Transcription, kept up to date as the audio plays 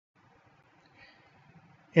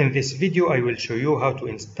In this video, I will show you how to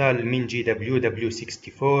install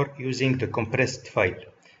MinGW-W64 using the compressed file.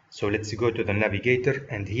 So let's go to the navigator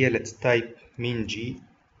and here let's type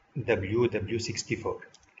MinGW-W64.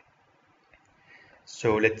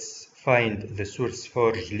 So let's find the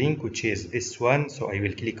SourceForge link, which is this one. So I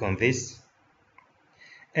will click on this.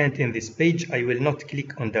 And in this page, I will not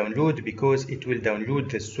click on download because it will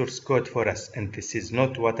download the source code for us. And this is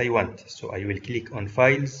not what I want. So I will click on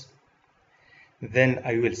Files. Then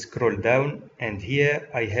I will scroll down and here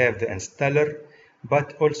I have the installer,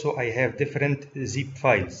 but also I have different zip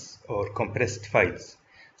files or compressed files.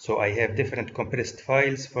 So I have different compressed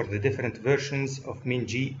files for the different versions of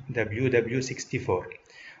MinGW-W64.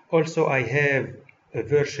 Also I have a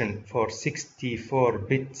version for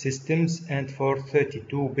 64-bit systems and for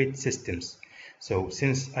 32-bit systems. So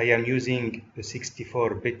since I am using the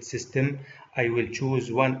 64-bit system, I will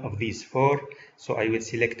choose one of these four. So I will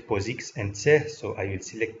select POSIX and C. So I will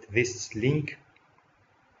select this link.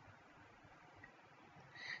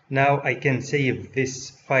 Now I can save this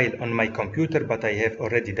file on my computer, but I have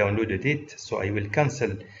already downloaded it. So I will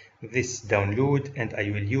cancel this download and I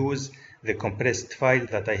will use the compressed file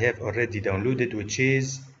that I have already downloaded, which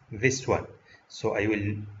is this one. So I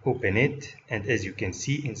will open it, and as you can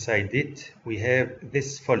see inside it, we have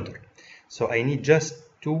this folder. So I need just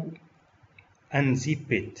to unzip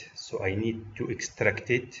it. So I need to extract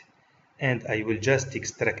it, and I will just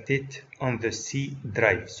extract it on the C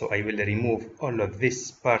drive. So I will remove all of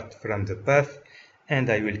this part from the path, and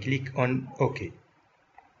I will click on OK.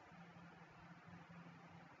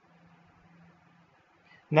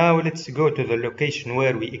 Now let's go to the location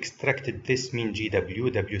where we extracted this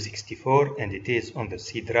MinGW-W64, and it is on the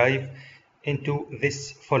C drive, into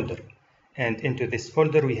this folder. And into this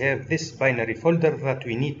folder we have this binary folder that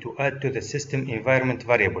we need to add to the system environment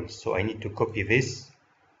variables. So I need to copy this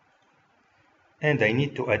and I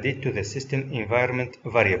need to add it to the system environment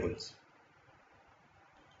variables.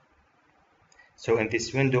 So in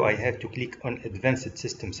this window I have to click on Advanced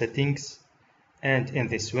System Settings, and in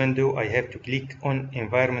this window I have to click on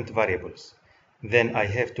Environment Variables. Then I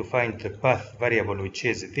have to find the path variable, which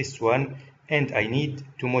is this one, and I need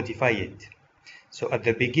to modify it. So at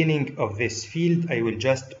the beginning of this field I will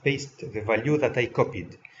just paste the value that I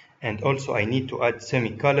copied, and also I need to add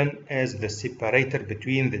semicolon as the separator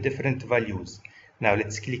between the different values. Now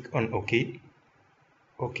let's click on OK,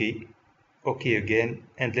 OK, OK again,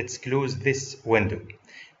 and let's close this window.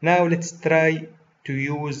 Now let's try to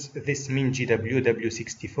use this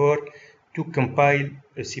MinGW-W64 to compile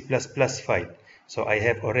a C++ file. So I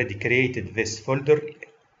have already created this folder,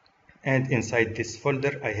 and inside this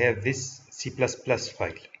folder I have this C++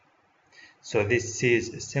 file. So this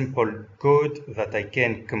is a simple code that I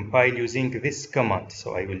can compile using this command.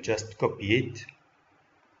 So I will just copy it.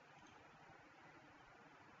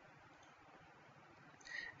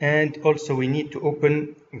 And also we need to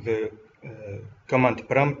open the command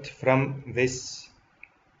prompt from this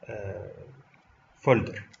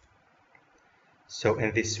folder. So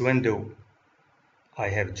in this window I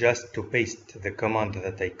have just to paste the command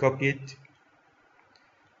that I copied,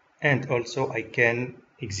 and also I can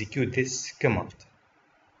execute this command.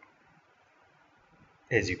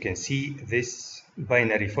 As you can see, this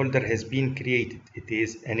binary folder has been created. It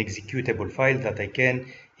is an executable file that I can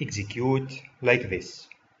execute like this.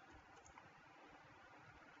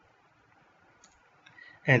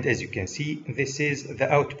 And as you can see, this is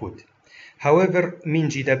the output. However,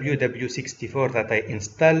 MinGW-W64 that I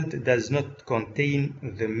installed does not contain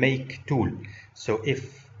the make tool. So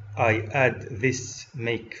if I add this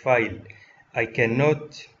make file, I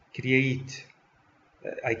cannot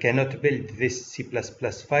build this C++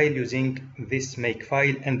 file using this make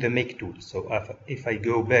file and the make tool. So if I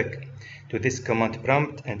go back to this command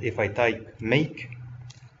prompt and if I type make,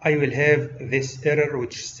 I will have this error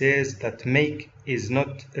which says that make is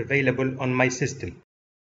not available on my system.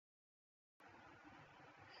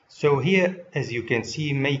 So here, as you can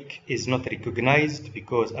see, make is not recognized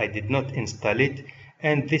because I did not install it,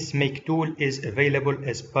 and this make tool is available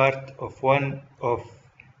as part of one of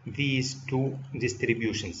these two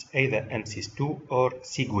distributions, either MSys2 or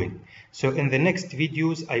Cygwin. So in the next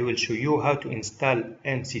videos I will show you how to install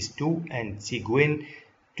MSys2 and Cygwin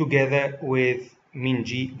together with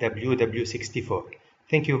MinGW-W64.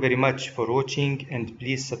 Thank you very much for watching, and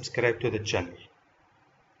please subscribe to the channel.